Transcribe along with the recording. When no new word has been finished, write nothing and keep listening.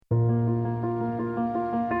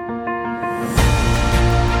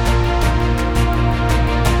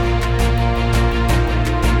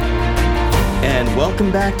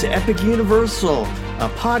Welcome back to Epic Universal,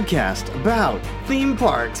 a podcast about theme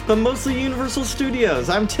parks, but mostly Universal Studios.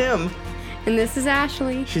 I'm Tim. And this is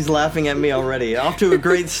Ashley. She's laughing at me already. Off to a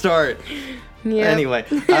great start. Yeah. Anyway,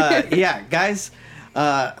 guys,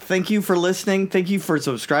 thank you for listening. Thank you for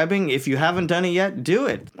subscribing. If you haven't done it yet, do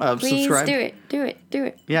it. Please subscribe. do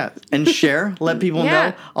it. Yeah, and share. Let people Yeah.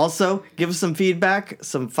 know. Also, give us some feedback,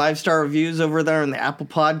 some 5-star reviews over there in the Apple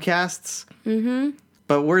Podcasts. Mm-hmm.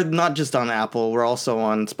 But we're not just on Apple. We're also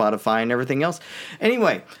on Spotify and everything else.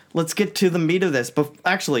 Anyway, let's get to the meat of this. But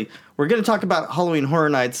actually, we're going to talk about Halloween Horror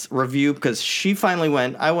Nights review because she finally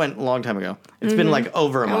went. I went a long time ago. It's been like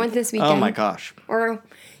over a month. I went this weekend. Oh my gosh. Or,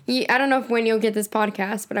 I don't know when you'll get this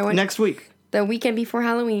podcast, but I went Next week. the weekend before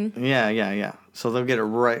Halloween. Yeah. So they'll get it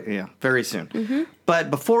right, very soon. Mm-hmm.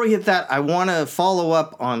 But before we hit that, I want to follow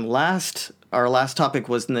up on our last topic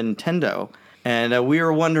was Nintendo. And we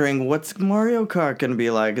were wondering, what's Mario Kart going to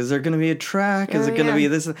be like? Is there going to be a track? Is it going to be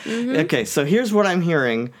this? Mm-hmm. Okay, so here's what I'm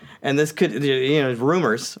hearing. And this could,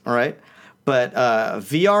 rumors, all right? But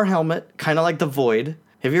VR helmet, kind of like the Void.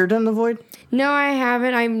 Have you ever done the Void? No, I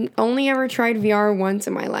haven't. I've only ever tried VR once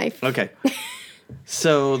in my life. Okay.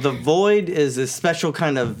 So the Void is a special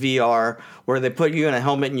kind of VR where they put you in a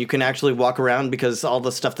helmet and you can actually walk around because all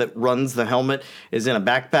the stuff that runs the helmet is in a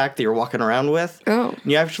backpack that you're walking around with. Oh.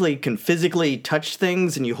 And you actually can physically touch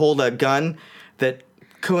things and you hold a gun that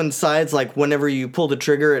coincides, like whenever you pull the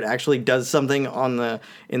trigger, it actually does something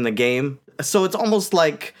in the game. So it's almost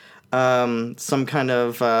like some kind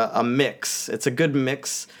of a mix. It's a good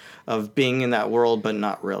mix of being in that world, but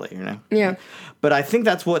not really, Yeah. But I think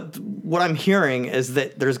that's what I'm hearing is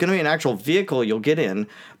that there's going to be an actual vehicle you'll get in,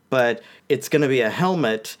 but it's going to be a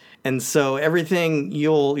helmet, and so everything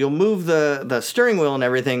you'll move the steering wheel and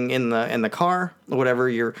everything in the car or whatever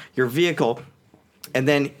your vehicle, and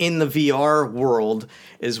then in the VR world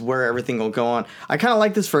is where everything will go on. I kind of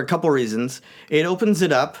like this for a couple reasons. It opens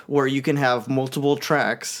it up where you can have multiple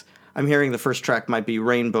tracks. I'm hearing the first track might be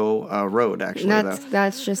Rainbow Road, actually.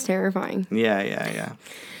 That's just terrifying. Yeah.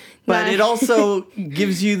 But it also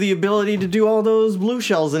gives you the ability to do all those blue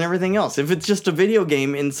shells and everything else. If it's just a video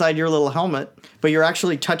game inside your little helmet, but you're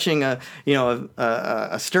actually touching a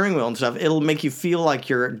steering wheel and stuff, it'll make you feel like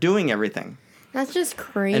you're doing everything. That's just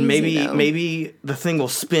crazy. And maybe the thing will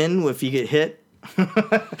spin if you get hit.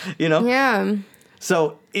 Yeah.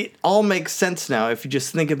 So it all makes sense now if you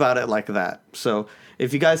just think about it like that. So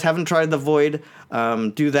if you guys haven't tried the Void,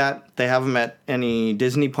 do that. They have them at any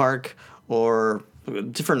Disney park or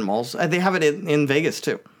different malls. They have it in Vegas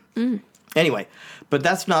too. Anyway, but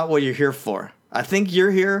that's not what you're here for. I think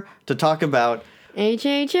you're here to talk about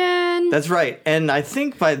HHN. That's right. And I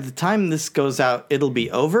think by the time this goes out, it'll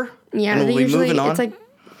be over. Yeah, and we'll be moving on. It's like,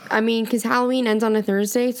 because Halloween ends on a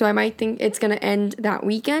Thursday, so I might think it's going to end that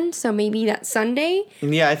weekend. So maybe that Sunday.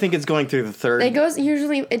 Yeah, I think it's going through the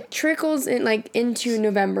 3rd. It trickles in into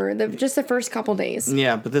November, just the first couple days.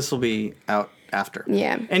 Yeah, but this will be out after.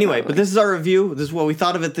 Yeah. Anyway, probably. But this is our review. This is what we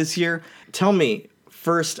thought of it this year. Tell me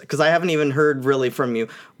first, because I haven't even heard really from you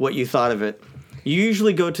what you thought of it. You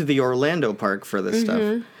usually go to the Orlando park for this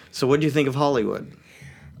stuff. So what do you think of Hollywood?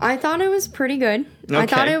 I thought it was pretty good. Okay. I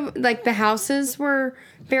thought the houses were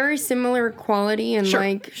very similar quality and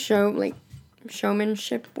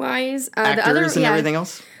showmanship wise. Actors and everything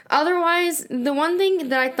else? Otherwise, the one thing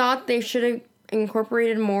that I thought they should have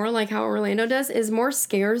incorporated more, like how Orlando does, is more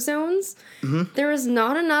scare zones. Mm-hmm. There is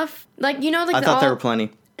not enough, I thought there were plenty.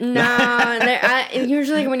 Nah,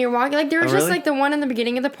 usually when you're walking, there was really? just the one in the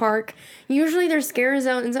beginning of the park. Usually there's scare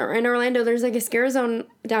zones in Orlando. There's a scare zone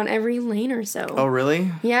down every lane or so. Oh, really?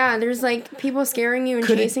 Yeah, there's people scaring you and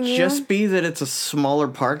chasing you. Could it just be that it's a smaller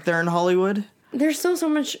park there in Hollywood? There's still so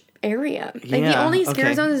much area. The only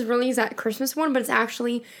scare zone is really that Christmas one, but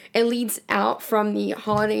it leads out from the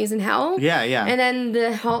holidays in hell. Yeah. And then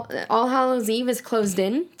the All Hallows Eve is closed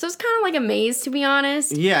in. So it's kind of like a maze, to be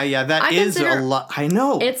honest. Yeah, that is a lot. I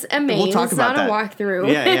know. It's a maze. We'll talk it's about not that. a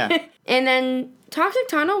walkthrough. Yeah. And then Toxic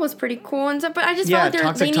Tunnel was pretty cool and stuff, but I just felt like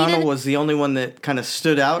Toxic Tunnel was the only one that kind of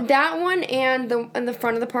stood out. That one and in the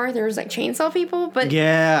front of the park there was chainsaw people, but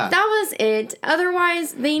that was it.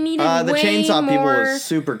 Otherwise, they needed the way chainsaw more. People was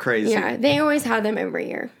super crazy. Yeah, they always had them every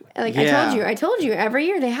year. I told you, every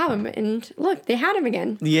year they have them, and look, they had them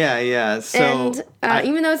again. Yeah. So, and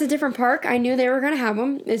even though it's a different park, I knew they were gonna have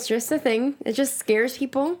them. It's just a thing. It just scares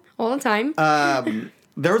people all the time.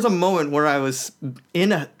 There was a moment where I was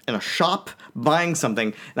in a shop buying something,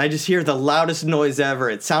 and I just hear the loudest noise ever.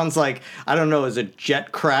 It sounds like, I don't know, is a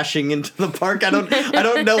jet crashing into the park? I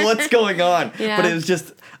don't know what's going on. Yeah. But it was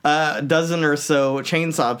just a dozen or so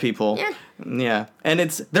chainsaw people. Yeah. Yeah, and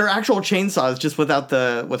they're actual chainsaws, just without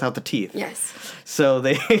the teeth. Yes. So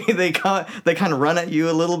they kind of run at you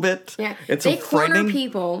a little bit. Yeah. It's they frightening. corner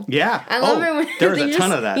people. Yeah. I love it when there's a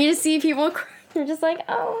ton of that. You just see people. They're just like,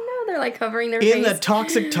 oh no, they're like covering their In face. the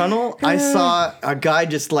toxic tunnel, I saw a guy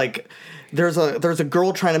just like. There's a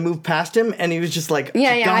girl trying to move past him, and he was just like,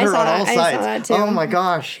 got her on all sides. I saw that too. Oh my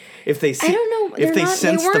gosh! If they see, I don't know. if they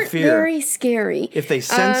sense the fear, very scary. if they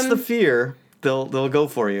sense the fear, they'll go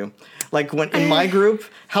for you. Like when in my group,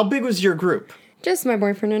 how big was your group? Just my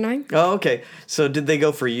boyfriend and I. Oh, okay. So did they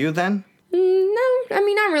go for you then? No, I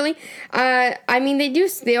mean not really. I mean they do.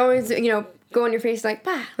 They always go in your face like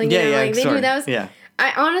bah. Like, they do those. Yeah.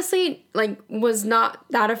 I honestly was not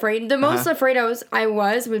that afraid. The most afraid I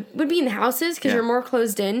was would be in the houses because you're more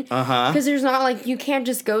closed in. Because there's not you can't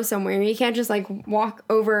just go somewhere. You can't just walk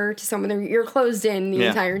over to someone. You're closed in the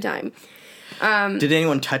entire time. Did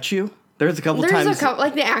anyone touch you? There's a couple times. There's a couple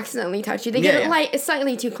they accidentally touch you. They get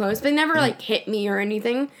slightly too close, but they never hit me or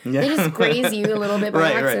anything. Yeah. They just graze you a little bit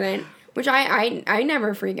by accident. Right. Which I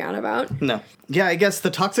never freak out about. No. Yeah, I guess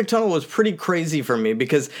the toxic tunnel was pretty crazy for me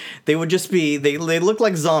because they would just be, they look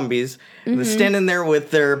like zombies. They're standing there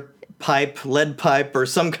with their lead pipe or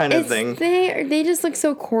some kind of thing. They just look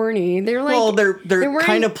so corny. They're like... Well, they're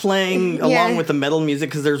kind of playing along with the metal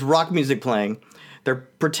music because there's rock music playing. They're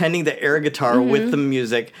pretending to air guitar with the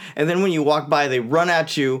music. And then when you walk by, they run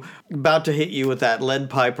at you, about to hit you with that lead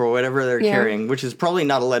pipe or whatever they're carrying, which is probably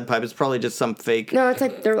not a lead pipe. It's probably just some fake. No,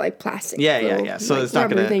 they're like plastic. Yeah. So it's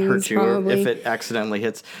not going to hurt you if it accidentally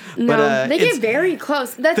hits. No, but, they get very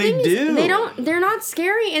close. The thing is, they're not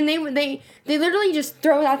scary, and they literally just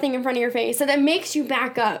throw that thing in front of your face. So that makes you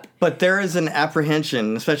back up. But there is an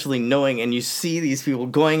apprehension, especially knowing, and you see these people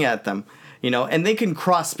going at them. And they can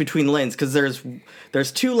cross between lanes because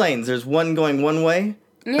there's two lanes. There's one going one way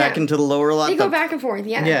back into the lower lot. They go back and forth,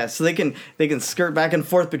 yeah. Yeah, so they can skirt back and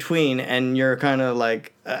forth between, and you're kind of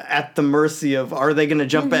at the mercy of are they going to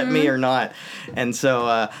jump at me or not? And so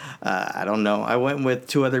I don't know. I went with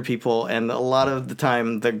two other people, and a lot of the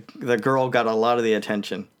time the girl got a lot of the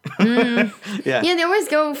attention. Yeah, they always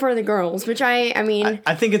go for the girls, which I mean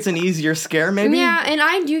I think it's an easier scare, maybe. Yeah, and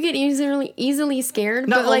I do get easily scared,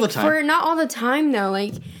 not but all the time. not all the time though.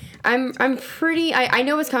 I'm pretty. I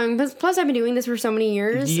know what's coming. Plus, I've been doing this for so many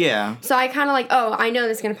years. Yeah. So I kind of I know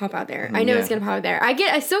it's gonna pop out there. I know it's gonna pop out there.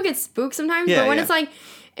 I still get spooked sometimes, but when it's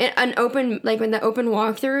an open, when the open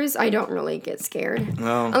walkthroughs, I don't really get scared.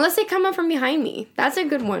 Oh. Unless they come up from behind me. That's a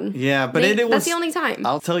good one. Yeah, but that's the only time.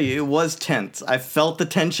 I'll tell you, it was tense. I felt the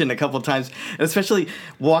tension a couple of times, especially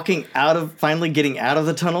finally getting out of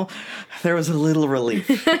the tunnel. There was a little relief.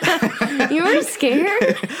 You were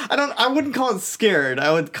scared? I wouldn't call it scared.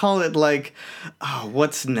 I would call it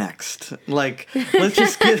what's next? Let's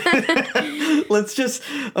just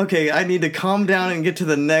okay, I need to calm down and get to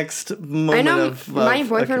the next moment. I know my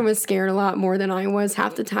boyfriend was scared a lot more than I was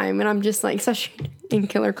half the time, and I'm just especially in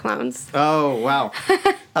Killer Clowns. Oh, wow.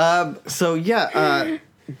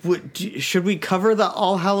 Should we cover the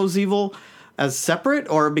All Hallows Evil as separate,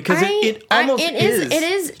 or because it almost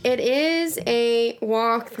is? It is a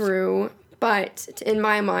walkthrough, but in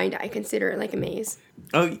my mind, I consider it a maze.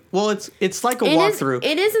 Oh, well, it's like a walkthrough.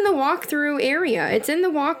 It is in the walkthrough area. It's in the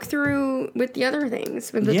walkthrough with the other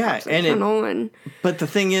things, with the tunnel. But the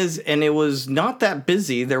thing is, and it was not that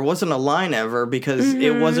busy. There wasn't a line ever because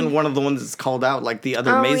it wasn't one of the ones that's called out like the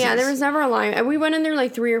other mazes. Oh, yeah, there was never a line. We went in there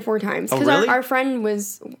 3 or 4 times. Because our friend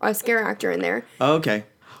was a scare actor in there. Okay.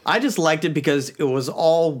 I just liked it because it was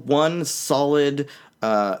all one solid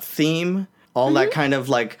theme. All that kind of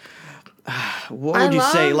what would you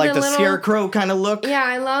say? The scarecrow kind of look? Yeah,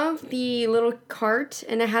 I love the little cart,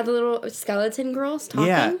 and it had the little skeleton girls talking.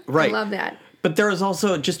 Yeah, right. I love that. But there was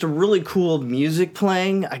also just a really cool music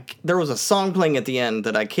playing. There was a song playing at the end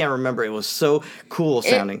that I can't remember. It was so cool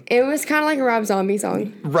sounding. It was kind of like a Rob Zombie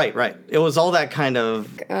song. Right. It was all that kind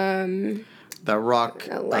of... the rock...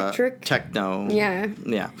 Electric? Techno. Yeah.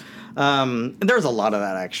 Yeah. There's a lot of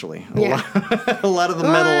that actually. A lot of the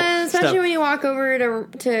metal especially stuff. when you walk over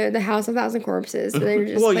to the House of Thousand Corpses. They're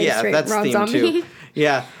just straight that's Rob theme Zombie. Too.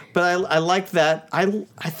 Yeah, but I like that. I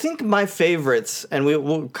think my favorites, and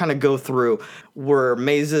we'll kind of go through, were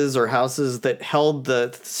mazes or houses that held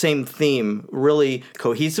the same theme really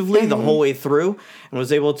cohesively the whole way through, and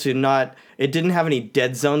was able to not. It didn't have any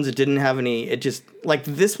dead zones. It didn't have any. It just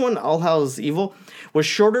this one, All Hallows Evil, was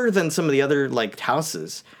shorter than some of the other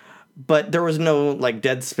houses. But there was no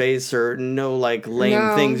dead space or no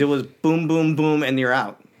lame things. It was boom, boom, boom, and you're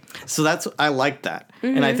out. So I like that.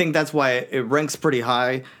 And I think that's why it ranks pretty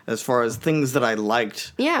high as far as things that I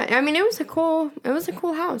liked. Yeah, I mean, it was a cool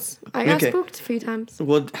house. I got spooked a few times.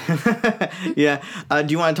 Well, yeah. Do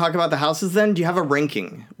you want to talk about the houses then? Do you have a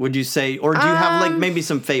ranking, would you say? Or do you have, like, maybe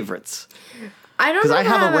some favorites? I don't know. Because I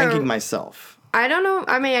have a ranking myself. I don't know.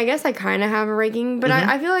 I mean, I guess I kind of have a ranking, but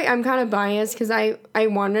I feel like I'm kind of biased because I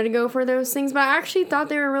wanted to go for those things, but I actually thought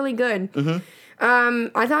they were really good.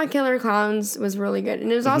 I thought Killer Clowns was really good,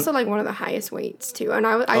 and it was also like one of the highest weights too. And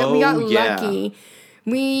we got lucky.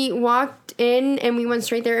 We walked in and we went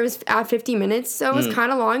straight there. It was at 50 minutes, so it was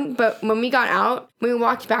kind of long. But when we got out, we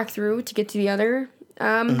walked back through to get to the other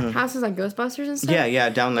houses like Ghostbusters and stuff. Yeah,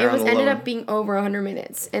 down there. It ended up being over 100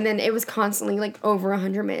 minutes, and then it was constantly like over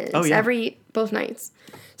 100 minutes both nights.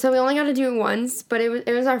 So we only got to do it once, but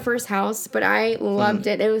it was our first house, but I loved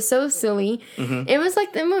it. It was so silly. It was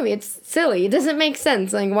like the movie. It's silly. It doesn't make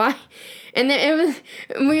sense. Like, why? And then it was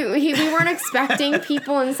we weren't expecting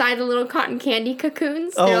people inside the little cotton candy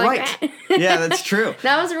cocoons. Oh, They're right. Like, yeah, that's true.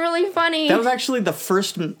 That was really funny. That was actually the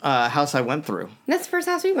first house I went through. That's the first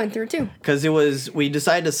house we went through, too. Because we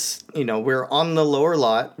decided to, we're on the lower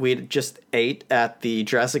lot. We just ate at the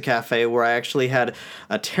Jurassic Cafe where I actually had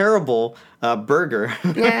a terrible burger.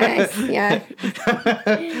 Yes, yeah.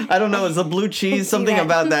 I don't know, it's a blue cheese, something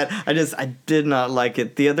about that. I did not like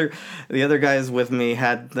it. The other guys with me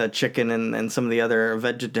had the chicken and some of the other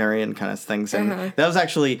vegetarian kind of things, and that was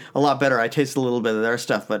actually a lot better. I tasted a little bit of their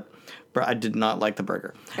stuff, but I did not like the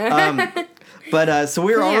burger. But so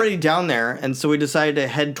we were already down there, and so we decided to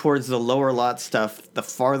head towards the lower lot stuff, the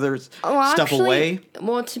farther stuff away.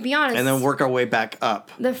 Well, to be honest, and then work our way back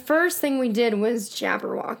up. The first thing we did was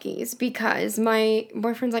Jabberwockies because my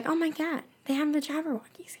boyfriend's like, "Oh my god, they have the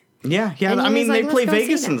Jabberwockies." Yeah. I mean, they play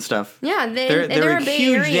Vegas and stuff. Yeah, they're a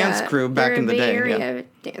huge dance crew back in the day. They're a Bay Area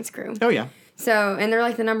dance crew. Oh yeah. So, and they're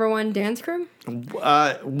like the number one dance crew?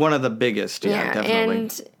 One of the biggest, yeah, definitely.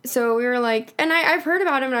 And so we were like, and I've heard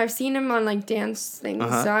about him and I've seen him on like dance things.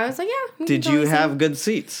 So I was like, yeah. Did you have good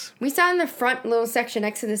seats? We sat in the front little section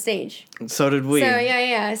next to the stage. So did we. So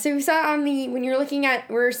yeah. So we sat on when you're looking at,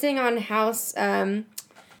 we're sitting on house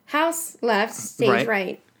left, stage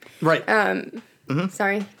right. Right.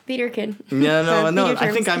 Sorry, theater kid. No.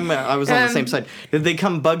 I think I was on the same side. Did they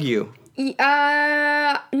come bug you?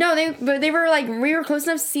 No, they were like, we were close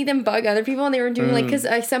enough to see them bug other people, and they were doing like, because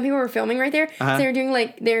some people were filming right there, so they were doing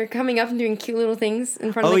like, they're coming up and doing cute little things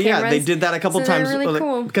in front of the cameras. Oh yeah, they did that a couple times. Really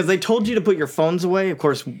cool. Because they told you to put your phones away. Of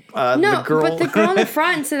course, but the girl in the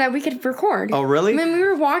front so that we could record. Oh really? When we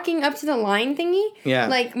were walking up to the line thingy,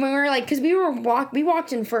 like when we were like, because we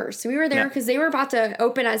walked in first, so we were there because they were about to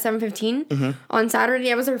open at 7:15 on Saturday.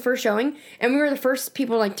 That was our first showing, and we were the first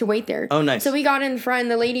people like to wait there. Oh nice. So we got in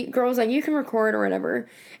front, and the girl was like, you can record or whatever.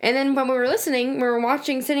 And then when we were listening, we were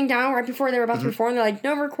watching, sitting down right before they were about to perform. They're like,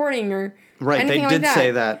 no recording or right. They did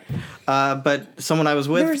say that. But someone I was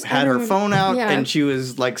with had her phone out and she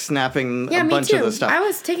was like snapping a bunch of the stuff. I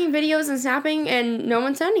was taking videos and snapping and no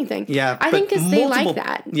one said anything. Yeah. I think because they like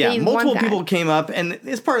that. Yeah. Multiple people came up and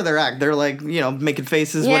it's part of their act. They're like, making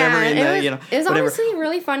faces, whatever. It was honestly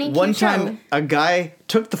really funny. One time a guy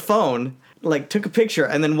took the phone, like took a picture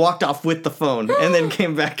and then walked off with the phone and then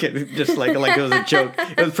came back and just like it was a joke.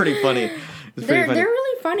 It was pretty funny. They're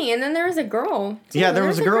really funny. And then there was a girl too. Yeah, there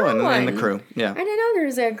was a girl in the crew. Yeah. I didn't know there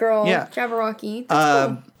was a girl Jabberwocky. That's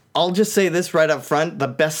cool. I'll just say this right up front. The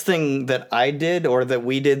best thing that I did or that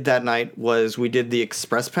we did that night was we did the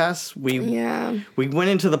Express Pass. We went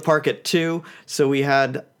into the park at 2, so we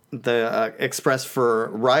had the Express for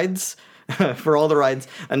rides. For all the rides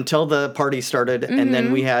until the party started, and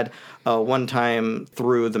then we had one time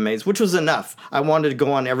through the maze, which was enough. I wanted to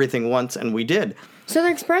go on everything once, and we did. So the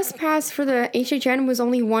Express Pass for the HHN was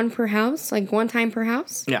only one per house, like one time per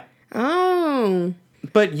house? Yeah. Oh.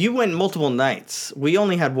 But you went multiple nights. We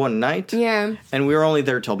only had one night. Yeah. And we were only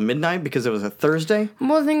there till midnight because it was a Thursday.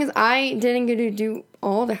 Well, the thing is, I didn't get to do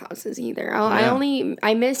all the houses either.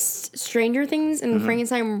 I missed Stranger Things and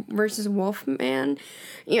Frankenstein versus Wolfman.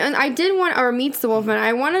 Yeah, and I did Meets the Wolfman.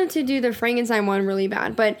 I wanted to do the Frankenstein one really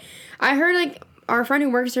bad, but I heard like our friend who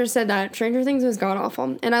works there said that Stranger Things was god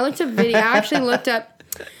awful. And I looked up video. I actually looked up.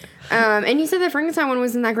 And he said the Frankenstein one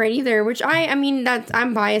wasn't that great either, which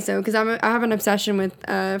I'm biased though, because I have an obsession with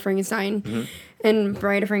Frankenstein and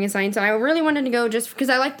Bride of Frankenstein. So I really wanted to go just because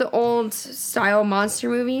I like the old style monster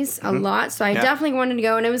movies a lot. So I definitely wanted to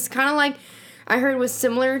go, and it was kind of like I heard was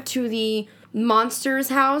similar to the Monsters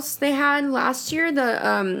house they had last year,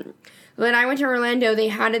 the when I went to Orlando, they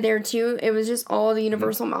had it there too. It was just all the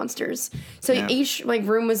Universal monsters. So each like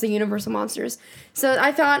room was the Universal monsters. So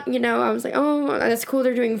I thought, I was like, oh, that's cool.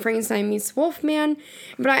 They're doing Frankenstein meets Wolfman.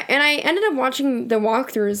 But I ended up watching the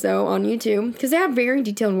walkthroughs though on YouTube because they have very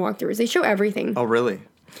detailed walkthroughs. They show everything. Oh, really?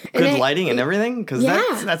 Good lighting and everything? Because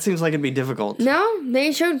that seems like it'd be difficult. No,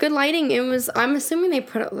 they showed good lighting. I'm assuming they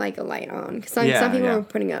put like a light on because some people were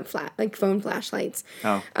putting up phone flashlights.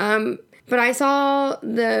 Oh. But I saw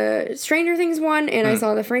the Stranger Things one and I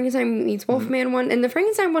saw the Frankenstein meets Wolfman one, and the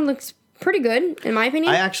Frankenstein one looks pretty good in my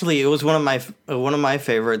opinion. It was one of my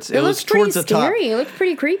favorites. It was towards the top. It looked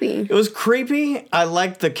pretty creepy. It was creepy. I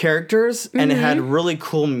liked the characters and it had really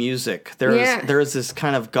cool music. There was this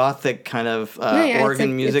kind of gothic kind of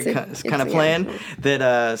organ music kind of playing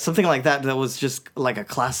that something like that was just like a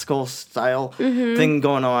classical style thing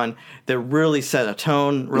going on that really set a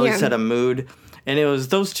tone, really set a mood. And it was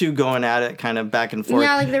those two going at it kind of back and forth.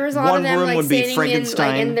 Yeah, like there was a lot of them like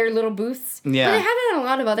standing in their little booths. Yeah. But they had it in a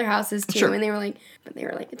lot of other houses too. Sure. And they were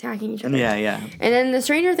like attacking each other. Yeah, yeah. And then the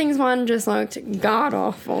Stranger Things one just looked god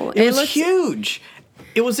awful. It was huge.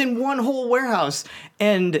 It was in one whole warehouse.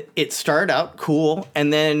 And it started out cool.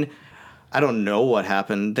 And then I don't know what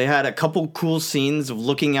happened. They had a couple cool scenes of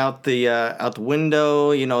looking out the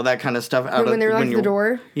window, that kind of stuff. When they're like the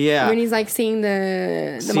door. Yeah. When he's like seeing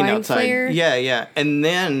the mind flayer. Yeah, yeah. And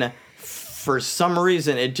then for some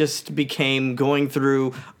reason it just became going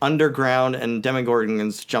through underground and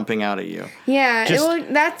Demogorgons jumping out at you. Yeah,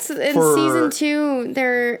 that's in season 2.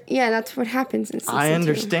 That's what happens in season 2. I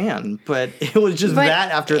understand, but it was just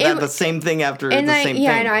the same thing after the same thing.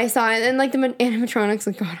 Yeah, I know, I saw it, and like the animatronics,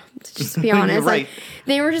 like God, just to be honest, right. Like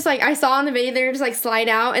they were just like I saw in the video, they were just like slide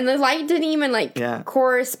out, and the light didn't even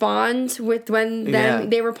correspond with when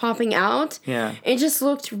they were popping out. Yeah, it just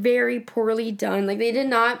looked very poorly done. Like they did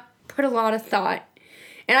not put a lot of thought.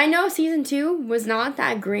 And I know season 2 was not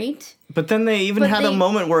that great. But then they even had a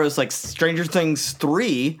moment where it was like Stranger Things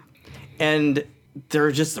 3, and there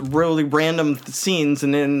were just really random scenes,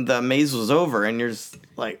 and then the maze was over, and you're just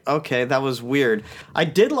like, okay, that was weird. I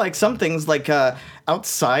did like some things, like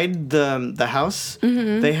outside the house,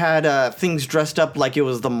 they had things dressed up like it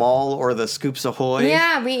was the mall or the Scoops Ahoy.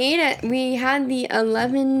 Yeah, we ate it. We had the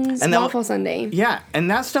 11's waffle sundae. Yeah,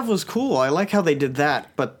 and that stuff was cool. I like how they did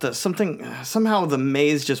that, but somehow the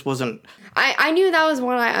maze just wasn't... I knew that was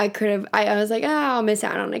one I could have... I was like, I'll miss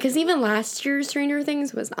out on it. Because even last year's Stranger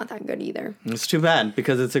Things was not that good either. It's too bad,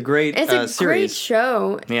 because it's a great series. Great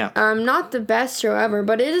show. Yeah. Not the best show ever,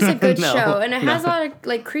 but it is a good show. And it has a lot of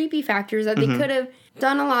like creepy factors that they could have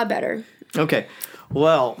done a lot better. Okay.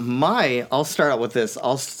 Well, I'll start out with this.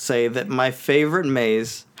 I'll say that my favorite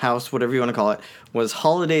maze, house, whatever you want to call it, was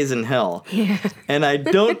Holidays in Hell. Yeah. And I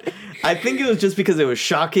think it was just because it was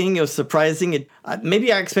shocking, it was surprising.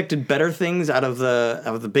 Maybe I expected better things out of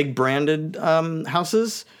the big branded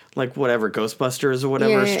houses, like whatever, Ghostbusters or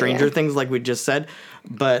whatever, Stranger Things, like we just said.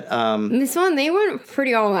 But this one, they went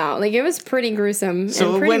pretty all out. Like it was pretty gruesome. So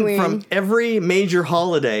and pretty it went weird. from every major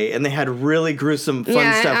holiday, and they had really gruesome,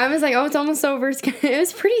 fun stuff. I was like, oh, it's almost over. It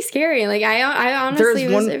was pretty scary. Like I honestly,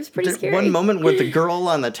 it was pretty scary. One moment with the girl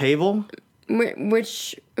on the table.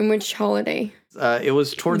 Which holiday? It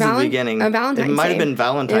was towards the beginning. Valentine's Day. It might have been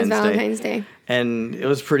Valentine's Day. It was Valentine's Day. And it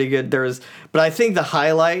was pretty good. But I think the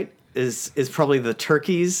highlight is probably the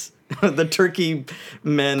turkeys. The turkey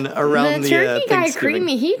men around the turkey guy Thanksgiving. creeped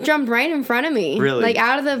me. He jumped right in front of me. Really? Like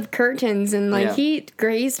out of the curtains, and like he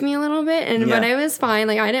grazed me a little bit, but it was fine.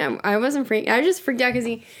 Like I wasn't freaked. I was just freaked out because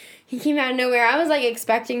he came out of nowhere. I was like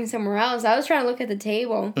expecting somewhere else. I was trying to look at the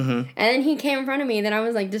table, and then he came in front of me. Then I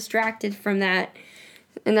was like distracted from that,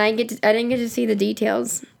 and I didn't get to see the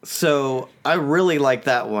details. So I really liked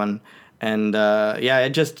that one. And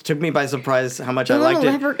it just took me by surprise how much I liked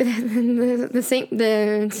it.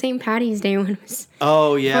 The St. Patty's Day one was.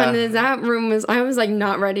 Oh yeah. That room was. I was like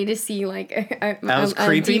not ready to see like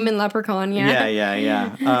a demon leprechaun. Yeah.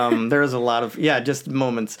 Yeah. There was a lot of just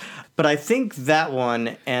moments, but I think that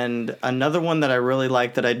one and another one that I really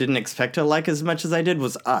liked that I didn't expect to like as much as I did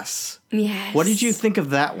was Us. Yes. What did you think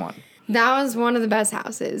of that one? That was one of the best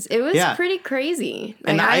houses. It was pretty crazy.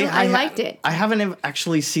 Like, and I liked it. I haven't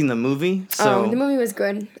actually seen the movie, so... Oh, the movie was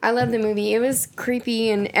good. I loved the movie. It was creepy,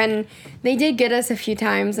 and they did get us a few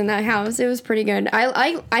times in that house. It was pretty good.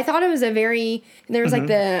 I thought it was a very... There was, like,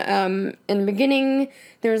 the... in the beginning,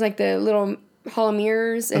 there was, like, the little hall of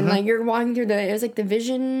mirrors, and, like, you're walking through it was, like, the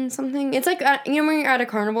vision something. It's like, when you're at a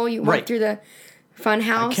carnival, you walk through the... Fun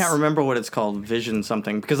house. I can't remember what it's called, Vision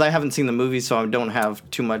something, because I haven't seen the movie, so I don't have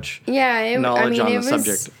too much knowledge on the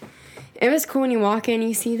subject. It was cool when you walk in,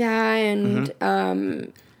 you see that,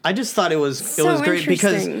 and I just thought it was great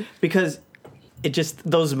because it just,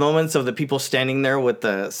 those moments of the people standing there with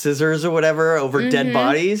the scissors or whatever over dead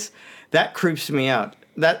bodies, that creeps me out.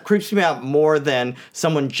 That creeps me out more than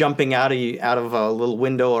someone jumping out of a little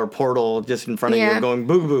window or portal just in front of you going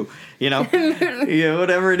boo boo,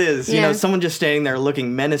 whatever it is. Someone just standing there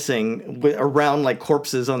looking menacing around like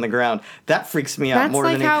corpses on the ground. That freaks me out more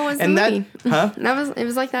than anything. That's like how it was in the movie. It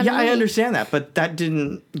was like that. Yeah, I understand that, but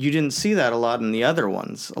you didn't see that a lot in the other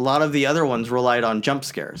ones. A lot of the other ones relied on jump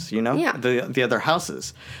scares, the other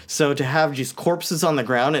houses. So to have just corpses on the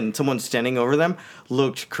ground and someone standing over them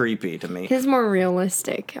looked creepy to me. It's more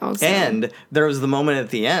realistic. Also. And there was the moment at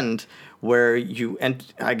the end where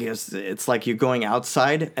I guess it's like you're going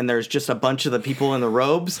outside and there's just a bunch of the people in the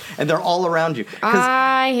robes and they're all around you.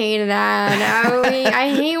 I hated that.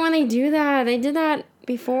 I hate when they do that. They did that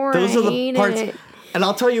before. Those are the parts. And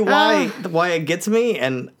I'll tell you why it gets me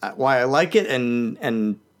and why I like it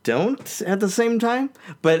and don't at the same time.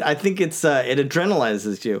 But I think it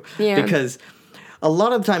adrenalizes you. Yeah. Because a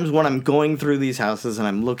lot of times when I'm going through these houses and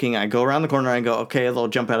I'm looking, I go around the corner and I go, okay, they'll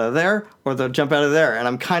jump out of there or they'll jump out of there. And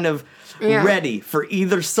I'm kind of ready for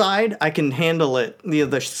either side. I can handle it,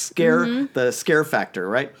 the scare factor,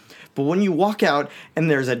 right? But when you walk out and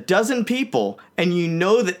there's a dozen people and you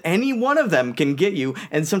know that any one of them can get you,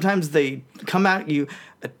 and sometimes they come at you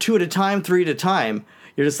 2 at a time, 3 at a time,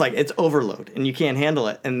 you're just like, it's overload and you can't handle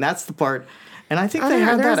it. And that's the part. And I think they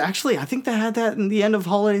had that, actually. I think they had that in the end of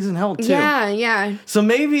Holidays in Hell, too. Yeah. So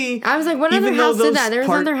maybe... I was like, what other house did that? There was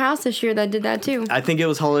another house this year that did that, too. I think it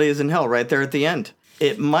was Holidays in Hell right there at the end.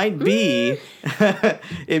 It might be...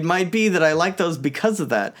 it might be that I like those because of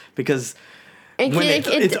that. Because...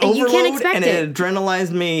 it's overload and it adrenalized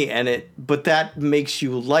me, but that makes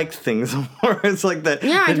you like things more. It's like that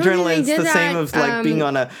adrenaline's the same as like being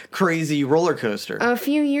on a crazy roller coaster. A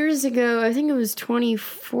few years ago, I think it was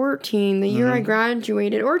 2014, the year I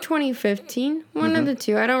graduated, or 2015, one of the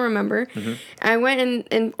two, I don't remember. I went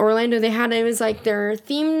in Orlando. It was like their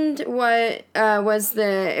themed it was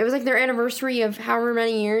like their anniversary of however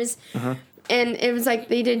many years. And it was like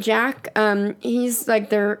they did Jack. He's like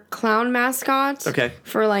their clown mascot. Okay.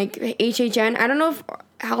 For like HHN. I don't know if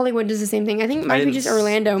Hollywood does the same thing. I think it might be just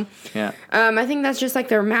Orlando. Yeah. I think that's just like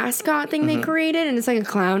their mascot thing they created, and it's like a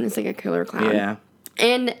clown. It's like a killer clown. Yeah.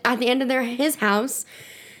 And at the end of his house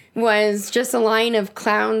was just a line of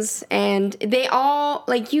clowns, and they all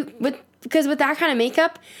because with that kind of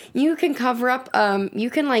makeup, you can cover up,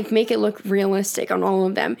 you can, like, make it look realistic on all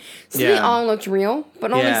of them. So they all looked real,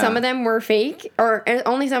 but only some of them were fake,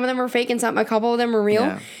 and a couple of them were real.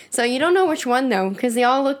 Yeah. So you don't know which one, though, because they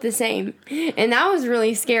all look the same. And that was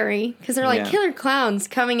really scary, because they're, like, killer clowns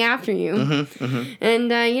coming after you.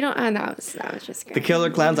 And you don't, that was just scary. The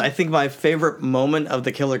killer clowns, I think my favorite moment of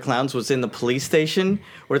the killer clowns was in the police station,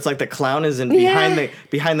 where it's like the clown is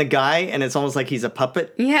behind the guy, and it's almost like he's a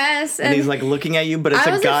puppet. Yes, and he's like looking at you, but it's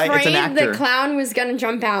a guy. It's an actor. I was afraid the clown was gonna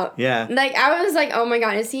jump out. Yeah. Like I was like, oh my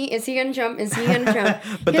god, is he gonna jump? Is he gonna jump?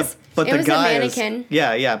 but it was guy a mannequin.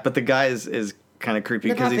 But the guy is kind of creepy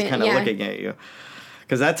because he's kind of looking at you.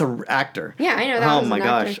 Because that's an actor. Yeah, I know that. Oh my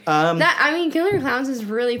gosh. Killer Clowns is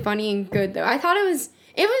really funny and good though. I thought it was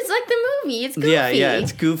like the movie. It's goofy. Yeah,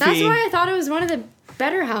 it's goofy. That's why I thought it was one of the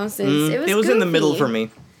better houses. It was in the middle for me.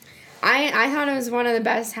 I thought it was one of the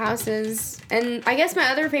best houses, and I guess my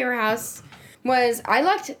other favorite house was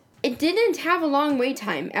it didn't have a long wait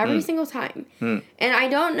time every single time. And I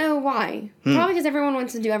don't know why. Probably because everyone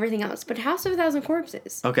wants to do everything else. But House of a Thousand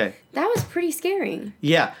Corpses. Okay. That was pretty scary.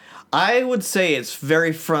 Yeah. I would say it's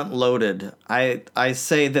very front loaded. I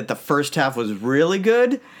say that the first half was really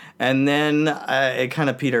good, and then it kind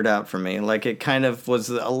of petered out for me. Like it kind of was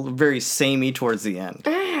very samey towards the end.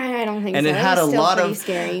 I don't think and so. And it had a lot of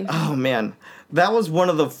scary. Oh man. That was one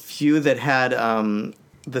of the few that had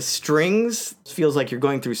the strings feels like you're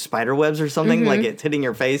going through spider webs or something, like it's hitting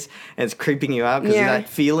your face and it's creeping you out because of that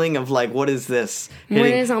feeling of like, what is this hitting?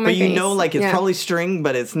 What is on my face? But you know, like it's probably string,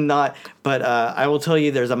 but it's not. But I will tell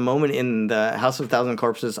you, there's a moment in the House of a Thousand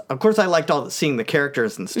Corpses. Of course, I liked seeing the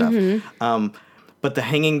characters and stuff. But the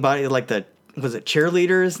hanging body, like was it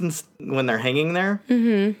cheerleaders when they're hanging there?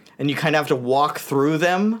 And you kind of have to walk through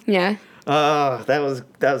them. Yeah. That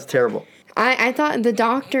was terrible. I thought the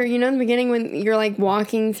doctor, in the beginning when you're like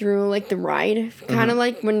walking through like the ride, kind of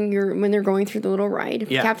like when they're going through the little ride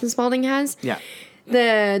Captain Spaulding has. Yeah.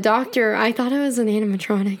 The doctor, I thought it was an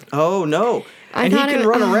animatronic. Oh no. And he can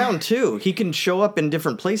run around too. He can show up in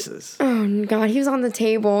different places. Oh god, he was on the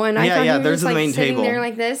table and I thought he was there's just, the main sitting table there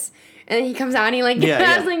like this. And then he comes out and he like,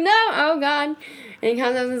 I was like, no, oh God. And he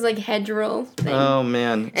comes out with his like head drill thing. Oh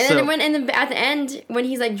man! And then at the end when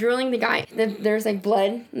he's like drilling the guy, there's like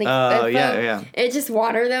blood. Like, yeah. It's just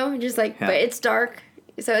water though, just like, but it's dark,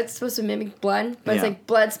 so it's supposed to mimic blood, but it's like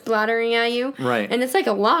blood splattering at you. Right. And it's like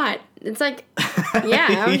a lot. It's like,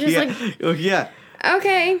 I was just like, yeah.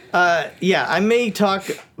 Okay. I may talk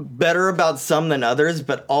better about some than others,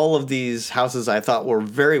 but all of these houses I thought were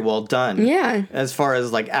very well done. Yeah. As far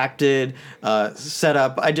as like acted, set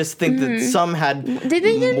up, I just think that some had. They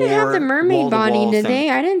didn't have the mermaid body, did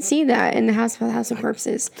they? I didn't see that in the House of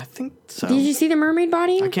Corpses. I think so. Did you see the mermaid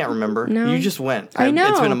body? I can't remember. No. You just went. I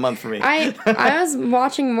know. It's been a month for me. I was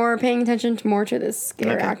watching more, paying attention more to the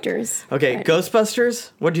scare actors. Okay, but.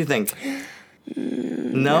 Ghostbusters. What do you think?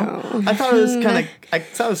 No? I thought it was I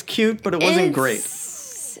thought it was cute, but it wasn't great.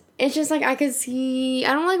 It's just like I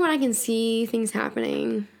don't like when I can see things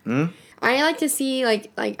happening. I like to see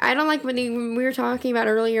like I don't like when we were talking about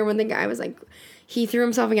earlier when the guy was like he threw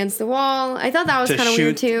himself against the wall. I thought that was kind of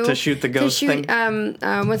weird too. To shoot the ghost thing.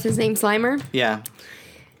 What's his name? Slimer. Yeah.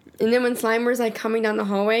 And then when Slimer's like coming down the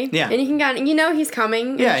hallway, and he can he's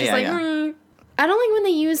coming. Yeah, it's just I don't like when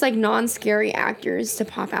they use like non-scary actors to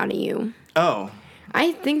pop out at you. Oh.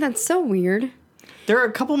 I think that's so weird. There are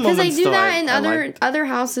a couple moments because they do that in other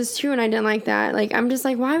houses too, and I didn't like that. Like I'm just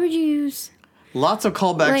like, why would you use lots of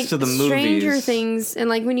callbacks to the movies, Stranger Things, and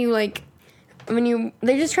like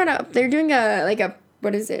they just they're doing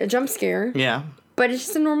a jump scare. Yeah. But it's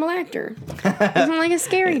just a normal actor. It's not like a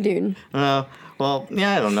scary dude. Well,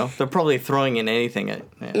 yeah, I don't know. They're probably throwing in anything.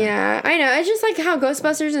 Yeah, I know. It's just like how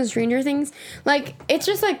Ghostbusters and Stranger Things, like, it's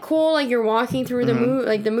just like cool, like you're walking through the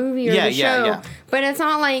movie or the show. Yeah. But it's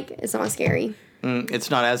not scary. It's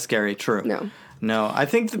not as scary, true. No, I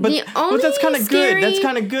think, but that's kind of good. That's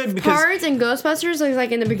kind of good because parts in Ghostbusters was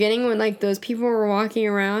like in the beginning when like those people were walking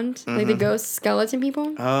around, like the ghost skeleton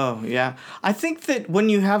people. Oh yeah, I think that when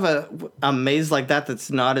you have a maze like that's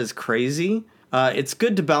not as crazy, it's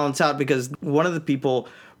good to balance out because one of the people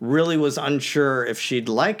really was unsure if she'd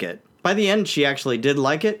like it. By the end, she actually did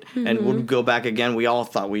like it and would go back again. We all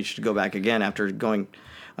thought we should go back again after going.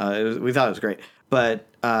 We thought it was great. But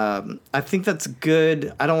I think that's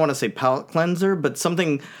good. I don't want to say palate cleanser, but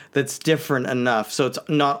something that's different enough so it's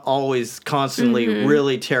not always constantly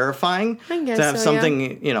really terrifying. I guess to have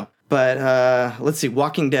something, you know. But let's see,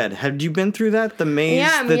 Walking Dead. Have you been through that? The maze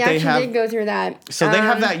that they have? Yeah, we did go through that. So they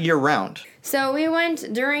have that year round. So we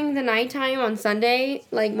went during the nighttime on Sunday,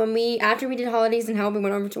 like after we did Holidays in Hell, we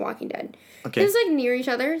went over to Walking Dead. Okay. It was like near each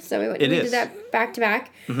other, so we did that back to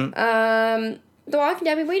back. The Walking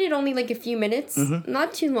Dead, we waited only like a few minutes,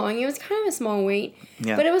 not too long. It was kind of a small wait,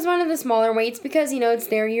 but it was one of the smaller waits because, it's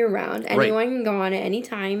there year round. Anyone can go on at any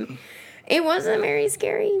time. It wasn't very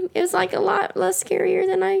scary. It was like a lot less scarier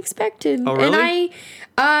than I expected. Oh, really?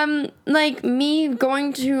 And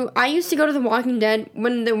I used to go to The Walking Dead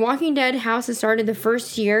when The Walking Dead houses started the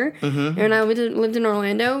first year, and I lived in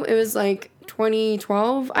Orlando. It was like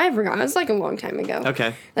 2012. I forgot. It was like a long time ago.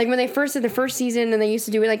 Okay. Like when they first did the first season, and they used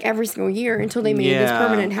to do it like every single year until they made this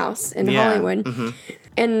permanent house in Hollywood.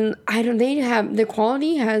 And the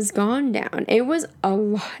quality has gone down. It was a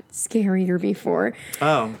lot scarier before.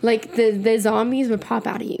 Oh. Like the zombies would pop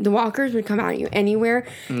out at you. The walkers would come out at you anywhere.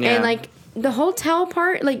 Yeah. And like the hotel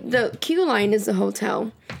part, like the queue line is the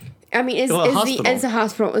hotel. I mean, it's a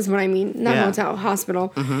hospital is what I mean. Not hotel,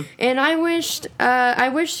 hospital. And I wished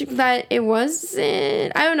that it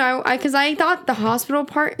wasn't. I don't know, because I thought the hospital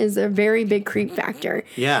part is a very big creep factor.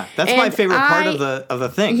 Yeah, that's my favorite part of the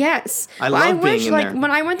thing. Yes, I love being in there. When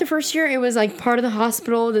I went the first year, it was like part of the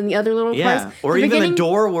hospital, then the other little parts. Or even the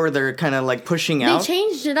door where they're kind of like pushing out. They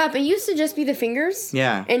changed it up. It used to just be the fingers.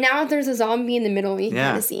 Yeah. And now there's a zombie in the middle you can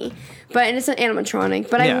kind of see. And it's an animatronic.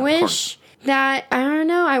 But I wish that, I don't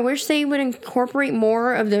know, I wish they would incorporate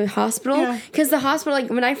more of the hospital. Because the hospital, like,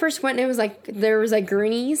 when I first went, it was like, there was like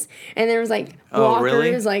gurneys, and there was like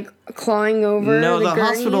walkers, like, clawing over No, the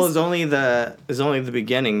gurneys. hospital is only the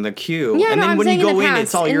beginning, the queue. Yeah, and then when you go in,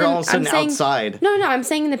 it's you're all of a sudden outside. No, I'm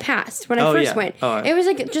saying in the past, when I first went. It was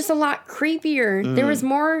like just a lot creepier. There was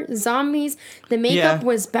more zombies. The makeup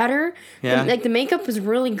was better. Yeah. The makeup was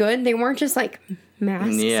really good. They weren't just like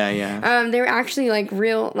masks. Yeah. They were actually like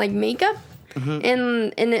real, like makeup.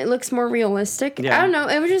 And it looks more realistic. I don't know.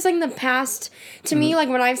 It was just like in the past. To me, like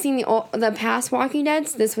when I've seen the past Walking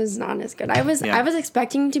Deads, this was not as good. I was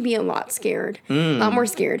expecting to be a lot scared, a lot more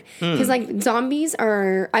scared, because like zombies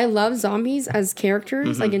are. I love zombies as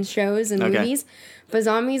characters, like in shows and movies. But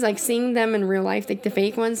zombies, like seeing them in real life, like the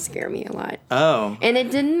fake ones, scare me a lot. Oh. And it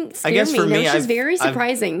didn't scare I guess me. for me, it was just very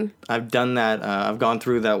surprising. I've done that. I've gone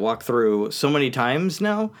through that walkthrough so many times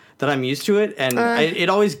now that I'm used to it, and it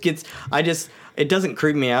always gets. It doesn't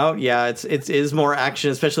creep me out. Yeah, it is more action,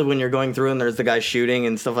 especially when you're going through and there's the guy shooting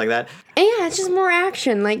and stuff like that. And yeah, it's just more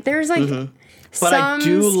action. Like there's like. But I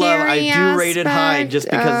do rate it high just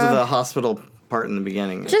because of the hospital part in the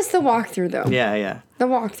beginning. Just the walkthrough, though. Yeah. The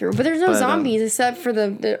walkthrough. But there's no zombies except for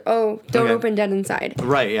don't open dead inside.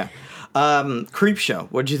 Right, yeah. Creepshow.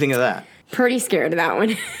 What'd you think of that? Pretty scared of that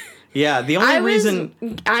one. Yeah, the only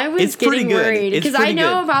reason... I was getting worried. Because I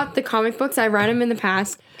know about the comic books. I read them in the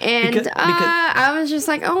past. And because I was just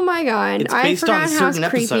like, oh my god. I forgot how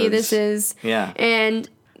creepy this is. Yeah. And...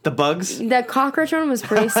 The bugs? The cockroach one was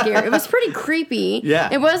pretty scary. It was pretty creepy. Yeah.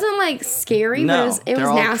 It wasn't like scary, but it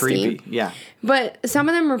was nasty. Creepy. Yeah. But some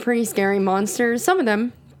of them were pretty scary monsters. Some of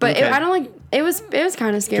them. But I don't like it was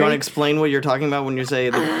kind of scary. Do you want to explain what you're talking about when you say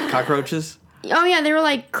the cockroaches? Oh yeah, they were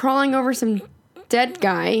like crawling over some dead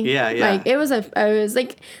guy. Yeah. Like it was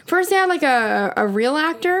like first they had like a real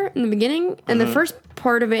actor in the beginning and the first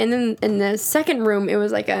part of it, and then in the second room it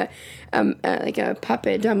was like a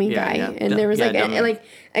puppet dummy guy, and there was like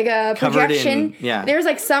a projection. There was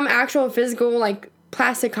like some actual physical like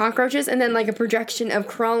plastic cockroaches, and then like a projection of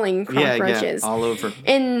crawling cockroaches all over.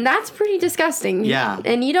 And that's pretty disgusting. Yeah,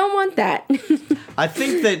 and you don't want that. I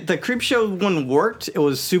think that the Creepshow one worked. It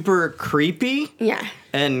was super creepy. Yeah,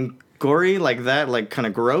 and gory like that, like kind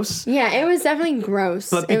of gross. Yeah, it was definitely gross.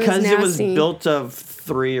 But because it was built of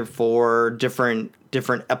 3 or 4 different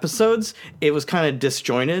episodes, it was kind of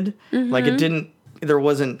disjointed. Like there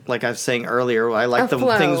wasn't, like I was saying earlier, I like the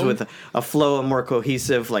things with a flow, a more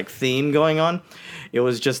cohesive like theme going on. It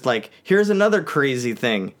was just like, here's another crazy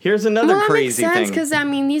thing. Here's another crazy thing. Well, that makes sense, because I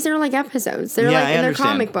mean, these are like episodes. They're like in their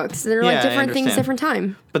comic books. They're like different things, different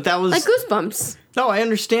time. But that was like Goosebumps. No, I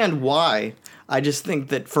understand why. I just think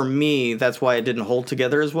that for me, that's why it didn't hold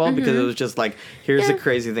together as well, because it was just like, here's a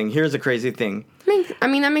crazy thing, here's a crazy thing. I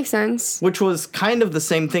mean, that makes sense. Which was kind of the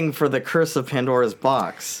same thing for the Curse of Pandora's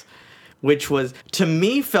Box, which was, to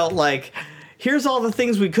me, felt like, here's all the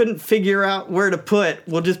things we couldn't figure out where to put.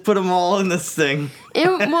 We'll just put them all in this thing. It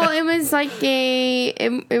was like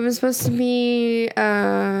it was supposed to be,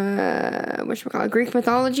 whatchamacallit, Greek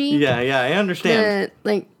mythology. Yeah, I understand.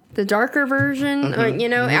 The darker version, I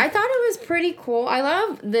thought it was pretty cool. I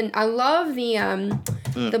love the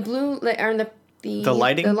blue or the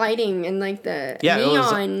lighting and like the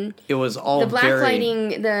neon. It was all the black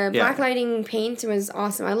lighting. The black lighting paint was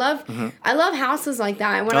awesome. I love houses like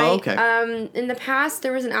that. When in the past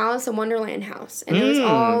there was an Alice in Wonderland house, and it was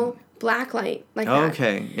all black light like that.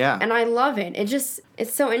 Okay, yeah. And I love it.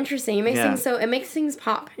 It's so interesting. It makes things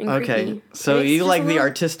pop and creepy. So you like the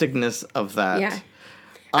artisticness of that. Yeah.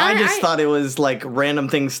 I just thought it was like random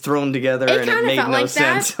things thrown together and it made no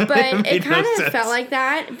sense. But it kind of felt like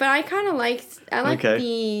that. But I kind of liked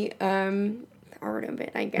the art of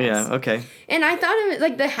it, I guess. Yeah, okay. And I thought it was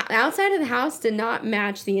like the outside of the house did not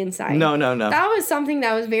match the inside. No. That was something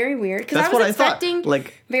that was very weird, because I was expecting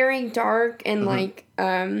very dark and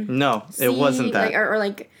no, it wasn't that. Or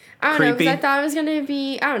like, I don't know, because I thought it was gonna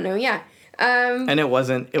be, I don't know, yeah. And it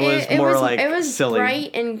wasn't. It was more like silly. It was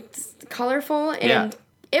bright and colorful, and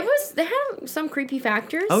they had some creepy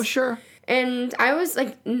factors. Oh, sure. And I was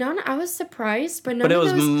like, I was surprised, but it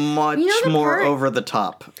was much more over the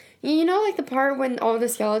top. You know, like the part when all the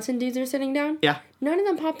skeleton dudes are sitting down? Yeah. None of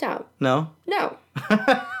them popped out. No? No.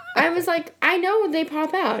 I was like, I know they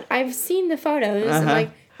pop out. I've seen the photos. And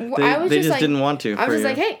like, they just didn't want to. I was just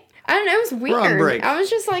like, hey. I don't know, it was weird. We're on break. I was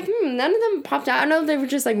just like, none of them popped out. I don't know if they were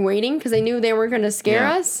just like waiting because they knew they were going to scare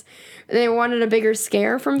us. They wanted a bigger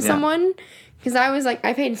scare from someone. Because I was like,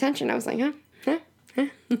 I paid attention. I was like, huh?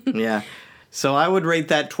 Yeah. So I would rate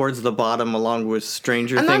that towards the bottom along with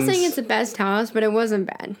Stranger Things. I'm not saying it's the best house, but it wasn't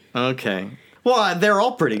bad. Okay. Well, they're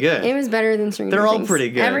all pretty good. It was better than Stranger Things. They're all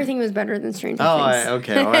pretty good. Everything was better than Stranger Things.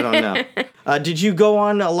 I don't know. Did you go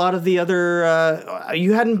on a lot of the other...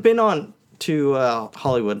 you hadn't been on to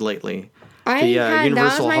Hollywood lately. That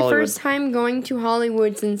was my first time going to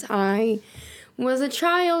Hollywood since I was a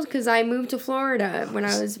child, because I moved to Florida when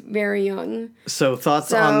I was very young. So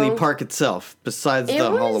thoughts on the park itself, besides the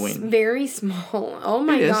Halloween? It was very small. Oh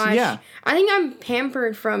my gosh. Yeah. I think I'm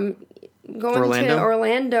pampered from going to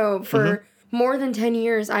Orlando for more than 10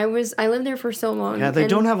 years. I lived there for so long. Yeah, they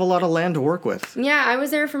don't have a lot of land to work with. Yeah, I was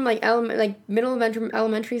there from middle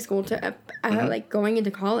elementary school to like going into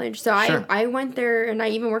college. So I went there, and I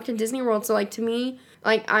even worked in Disney World. So like to me,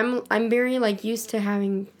 like I'm very like used to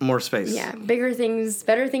having more space. Yeah, bigger things,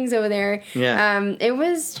 better things over there. Yeah. It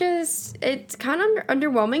was just it's kind of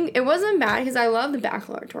underwhelming. It wasn't bad because I love the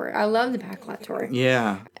backlot tour. I love the backlot tour.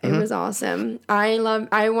 Yeah. It was awesome.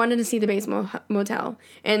 I wanted to see the base motel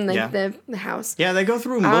and like the house. Yeah, they go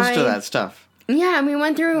through most of that stuff. Yeah, and we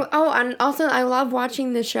went through. Oh, and also I love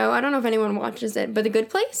watching the show. I don't know if anyone watches it, but The Good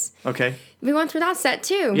Place. Okay. We went through that set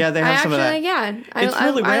too. Yeah, they have some of that. Yeah, it's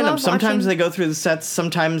really random. Sometimes they go through the sets.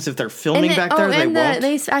 Sometimes if they're filming back there, they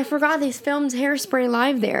won't. I forgot they filmed Hairspray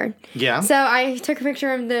live there. Yeah. So I took a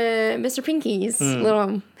picture of the Mr. Pinky's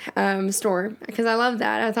little store because I love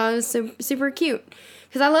that. I thought it was super cute.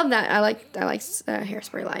 Because I love that. I like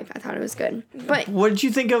Hairspray Live. I thought it was good. But what did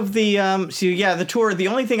you think of the the tour? The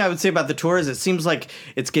only thing I would say about the tour is it seems like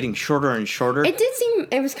it's getting shorter and shorter. It did seem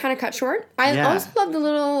it was kind of cut short. I also love the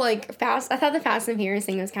little like fast. I thought the Fast and Furious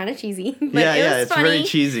thing was kind of cheesy. But it's funny. Very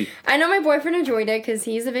cheesy. I know my boyfriend enjoyed it because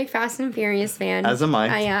he's a big Fast and Furious fan. As am I.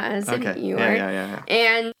 You are. Yeah.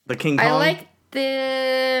 And the King Kong. I like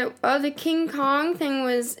the King Kong thing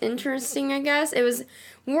was interesting. I guess it was.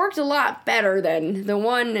 Worked a lot better than the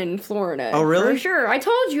one in Florida. Oh, really? For sure. I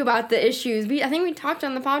told you about the issues. I think we talked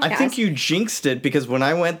on the podcast. I think you jinxed it because when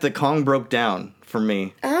I went, the Kong broke down for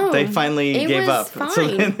me. Oh. They finally gave up. Fine. So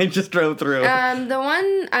then they just drove through. The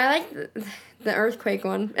one, I like the earthquake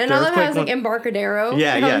one. And I love how it's like Embarcadero.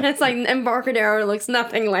 Yeah. It's like Embarcadero looks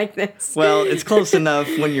nothing like this. Well, it's close enough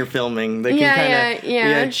when you're filming. They can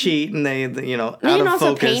kind of cheat and they you out can of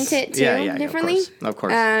also focus. paint it too differently. Of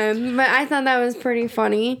course. But I thought that was pretty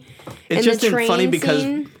funny. It's just funny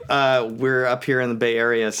because we're up here in the Bay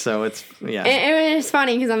Area, so it's It was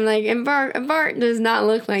funny because I'm like, Bart does not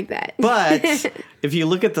look like that. But if you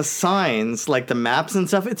look at the signs, like the maps and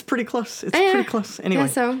stuff, it's pretty close. It's pretty close. Anyway.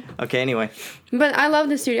 So. Okay, anyway. But I love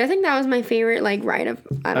the studio. I think that was my favorite ride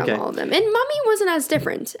out of all of them. And Mummy wasn't as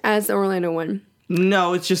different as the Orlando one.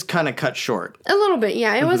 No, it's just kind of cut short. A little bit,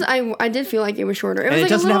 yeah. It was. I did feel like it was shorter. It was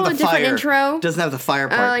like a little different intro. Doesn't have the fire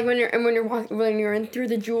part. Like when you're in through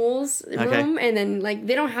the Jewels room, and then like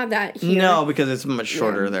they don't have that here. No, because it's much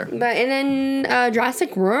shorter there. But and then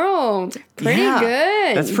Jurassic World, pretty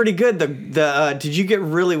good. That's pretty good. The did you get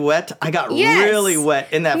really wet? I got really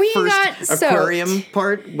wet in that first aquarium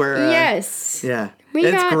part where. Yes. Yeah,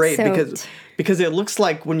 it's great soaked. Because it looks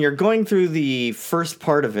like when you're going through the first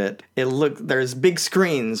part of it, there's big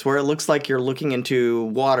screens where it looks like you're looking into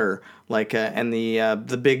water, and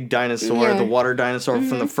the big dinosaur, the water dinosaur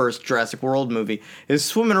from the first Jurassic World movie, is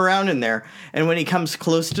swimming around in there. And when he comes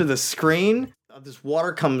close to the screen, this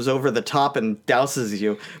water comes over the top and douses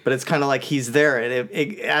you. But it's kind of like he's there, and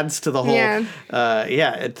it adds to the whole,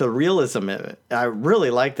 the realism of it. I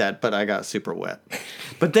really like that, but I got super wet.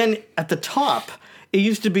 But then at the top. It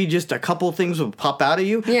used to be just a couple things would pop out of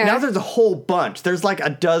you. Yeah. Now there's a whole bunch. There's like a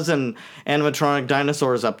dozen animatronic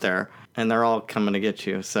dinosaurs up there, and they're all coming to get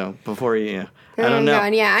you. So before you, I don't know.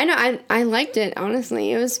 God, yeah, I know. I liked it,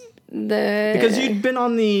 honestly. It was because you'd been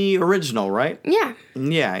on the original, right? Yeah.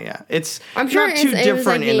 Yeah. I'm sure not too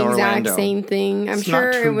different in Orlando. It was like the exact same thing. I'm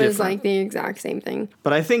sure it was like the exact same thing.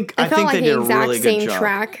 But I think they did a really good job.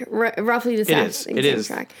 Track, roughly the same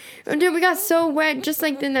track. Dude, we got so wet just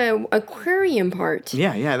like in the aquarium part.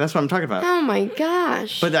 Yeah, that's what I'm talking about. Oh my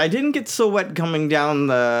gosh. But I didn't get so wet coming down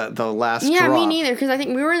the last drop. Yeah, me neither, because I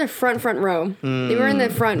think we were in the front row. They were in the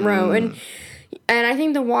front row, and I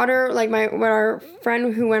think the water, like our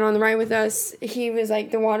friend who went on the ride with us, he was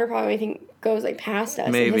like, the water probably, I think, goes like past us.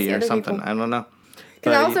 Maybe, or something. People. I don't know.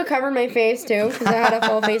 Because I also covered my face, too, because I had a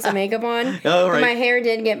full face of makeup on. Oh, right. My hair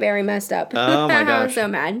did get very messed up. Oh, my gosh. I was so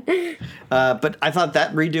mad. But I thought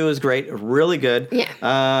that redo was great. Really good.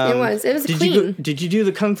 Yeah, it was. It was clean. Did you do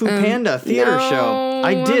the Kung Fu Panda theater show?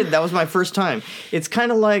 I did. That was my first time. It's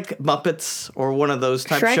kind of like Muppets or one of those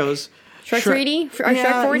type shows. Shrek 3D? Or Shrek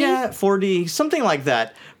 4D? Yeah, 4D, something like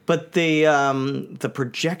that. But the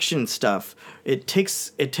projection stuff, it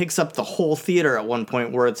takes up the whole theater at one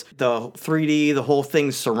point where it's the 3D, the whole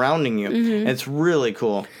thing surrounding you. Mm-hmm. It's really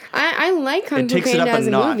cool. I like Kung Fu Panda as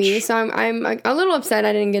a movie, so I'm a little upset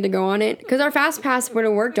I didn't get to go on it because our Fast Pass would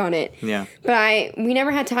have worked on it. Yeah. But we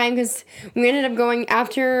never had time because we ended up going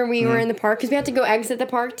after we were in the park because we had to go exit the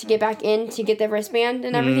park to get back in to get the wristband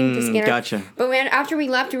and everything to scan. Gotcha. But after we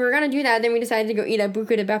left, we were gonna do that. Then we decided to go eat at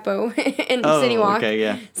Buca de Beppo in City Walk. Okay,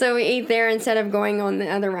 yeah. So we ate there instead of going on the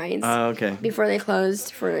other rides. Okay. Before they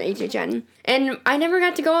closed for HHN. And I never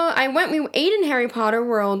got to go. We ate in Harry Potter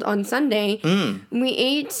World on Sunday. We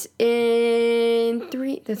ate in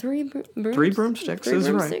three broomsticks. Three broomsticks, is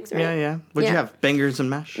right. Yeah. What'd you have? Bangers and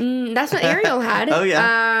mash? That's what Ariel had. Oh,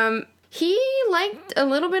 yeah. He liked a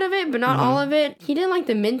little bit of it, but not all of it. He didn't like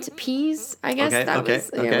the mint peas. I guess that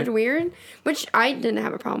was weird, which I didn't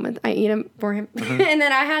have a problem with. I eat them for him. And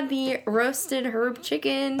then I had the roasted herb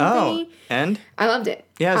chicken thingy. And? I loved it.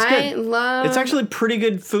 Yeah, it's good. It's actually pretty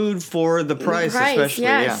good food for the price especially.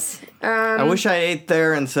 Yes. Yeah. I wish I ate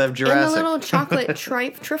there instead of Jurassic. And the little chocolate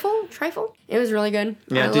trifle. It was really good.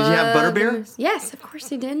 Yeah, did you have butterbeer? Yes, of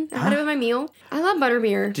course I did. I had it with my meal. I love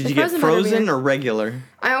butterbeer. Did you get frozen or regular?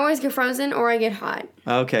 I always get frozen or I get hot.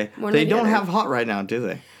 Okay. They don't have hot right now, do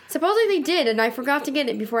they? Supposedly they did, and I forgot to get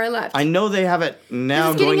it before I left. I know they have it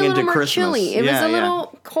now going into Christmas. Chilly. It was a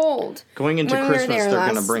little cold. Going into Christmas, they're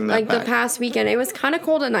going to bring that back. The past weekend, it was kind of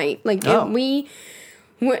cold at night. The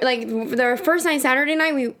first night, Saturday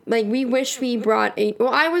night, we wish we brought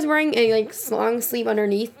I was wearing a long sleeve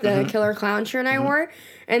underneath the Killer Clown shirt I wore,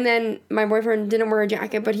 and then my boyfriend didn't wear a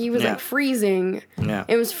jacket, but he was freezing. Yeah.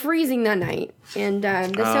 It was freezing that night, and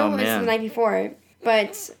the snow was the night before.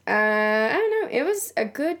 But, I don't know. It was a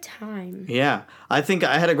good time. Yeah. I think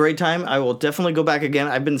I had a great time. I will definitely go back again.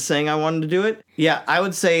 I've been saying I wanted to do it. Yeah, I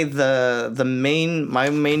would say my main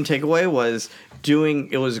takeaway was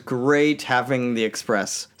it was great having the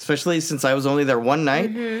Express. Especially since I was only there one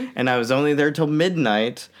night, and I was only there till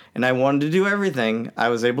midnight, and I wanted to do everything. I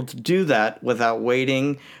was able to do that without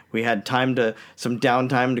waiting. We had some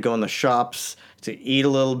downtime to go in the shops, to eat a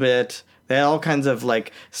little bit. They had all kinds of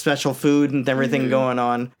special food and everything going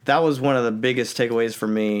on. That was one of the biggest takeaways for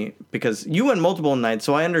me because you went multiple nights,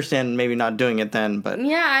 so I understand maybe not doing it then. But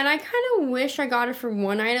yeah, and I kind of wish I got it for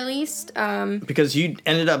one night at least. Because you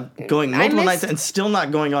ended up going multiple nights and still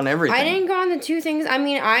not going on everything. I didn't go on the two things. I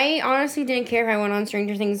mean, I honestly didn't care if I went on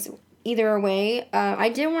Stranger Things either way. I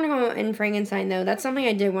did want to go in Frankenstein though. That's something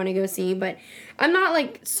I did want to go see, but I'm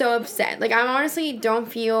not so upset. I honestly don't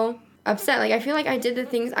feel upset. I feel like I did the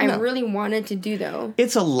things I really wanted to do, though.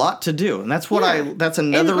 It's a lot to do, and that's what that's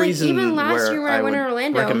another reason even last year when I went to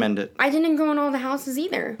Orlando, recommend it. I didn't go in all the houses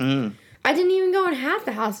either. I didn't even go in half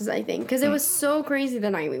the houses, I think, because it was so crazy the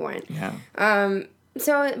night we went. Yeah.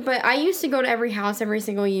 But I used to go to every house every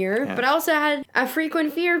single year, but I also had a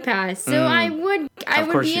frequent fear pass, so I would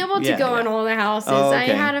be able to go in all the houses. Oh,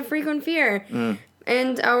 okay. I had a frequent fear.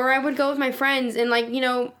 And or I would go with my friends, and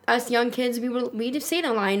us young kids, we'd just stay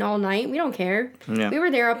in line all night. We don't care. Yeah. We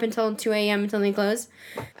were there up until 2 a.m. until they closed.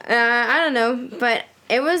 I don't know, but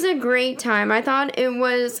it was a great time. I thought it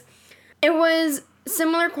was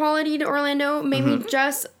similar quality to Orlando, maybe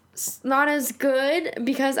just not as good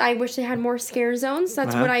because I wish they had more scare zones.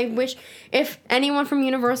 That's what I wish. If anyone from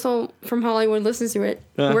Universal from Hollywood listens to it,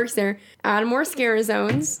 works there, add more scare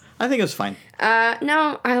zones. I think it was fine.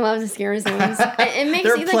 No, I love the scare zones. It makes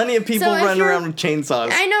there are plenty of people running around with chainsaws.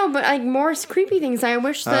 I know, but more creepy things. I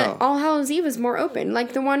wish that All Hallows Eve was more open,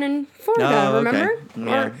 like the one in Florida. Remember?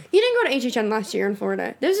 Yeah. Or you didn't go to HHN last year in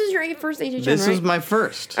Florida. This is your first HHN. This was my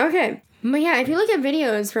first. Okay, but yeah, if you look at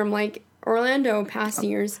videos from Orlando past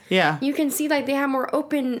years, you can see they have more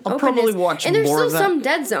openness. Probably watch and there's more still of that. Some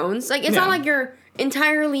dead zones. It's not like you're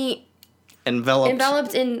entirely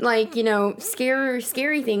enveloped in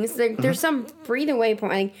scary things. There's some breathe away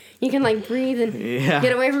point. You can breathe and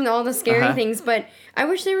get away from all the scary things. But I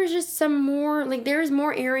wish there was just some more there's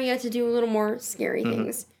more area to do a little more scary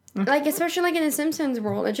things. Especially in the Simpsons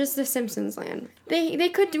world, it's just the Simpsons land. They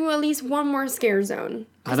could do at least one more scare zone.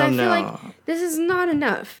 I don't know. I feel like this is not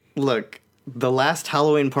enough. Look, the last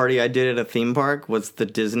Halloween party I did at a theme park was the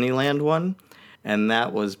Disneyland one. And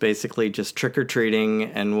that was basically just trick-or-treating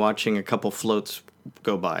and watching a couple floats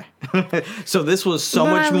go by. So this was so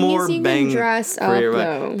much more bang for your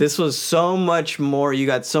buck. This was so much more. You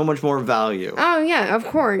got so much more value. Oh, yeah, of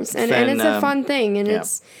course. And it's a fun thing. And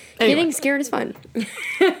it's getting scared is fun.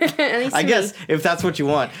 At least I guess if that's what you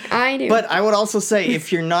want. I do. But I would also say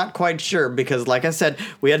if you're not quite sure, because like I said,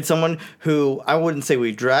 we had someone who I wouldn't say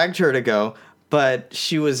we dragged her to go, but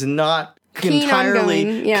she was not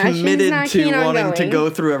entirely committed to wanting to go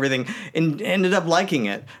through everything and ended up liking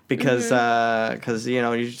it because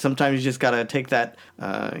sometimes you just gotta take that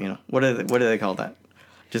what do they call that?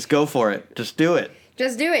 Just go for it. Just do it.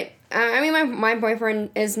 I mean, my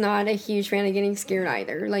boyfriend is not a huge fan of getting scared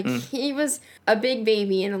either. He was a big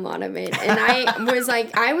baby in a lot of it. And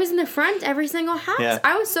I was in the front every single house. Yeah.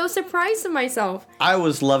 I was so surprised of myself. I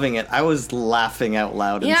was loving it. I was laughing out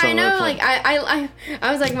loud. Yeah, I know.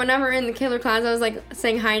 I was whenever in the Killer Clowns, I was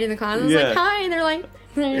saying hi to the clowns. I was hi. And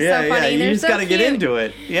they're so funny. You they're just gotta get into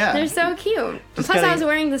it. Yeah. They're so cute. Plus, I was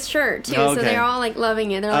wearing this shirt, too. Okay. So they're all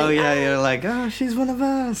loving it. They're you're she's one of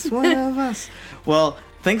us. One of us. Well,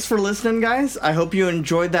 thanks for listening, guys. I hope you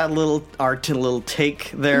enjoyed that little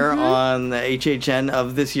take there on the HHN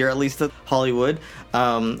of this year, at least at Hollywood.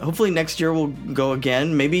 Hopefully next year we'll go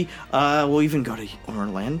again. Maybe we'll even go to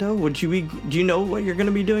Orlando. Do you know what you're going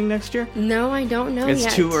to be doing next year? No, I don't know It's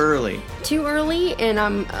yet. too early. Too early, and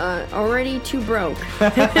I'm already too broke.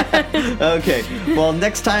 Okay. Well,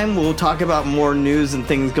 next time we'll talk about more news and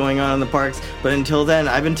things going on in the parks. But until then,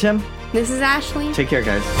 I've been Tim. This is Ashley. Take care,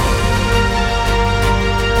 guys.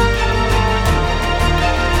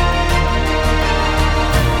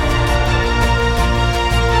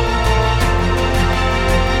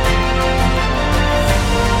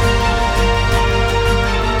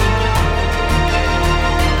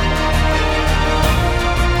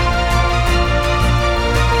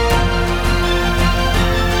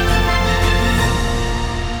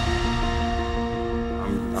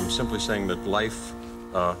 I'm simply saying that life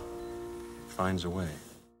finds a way.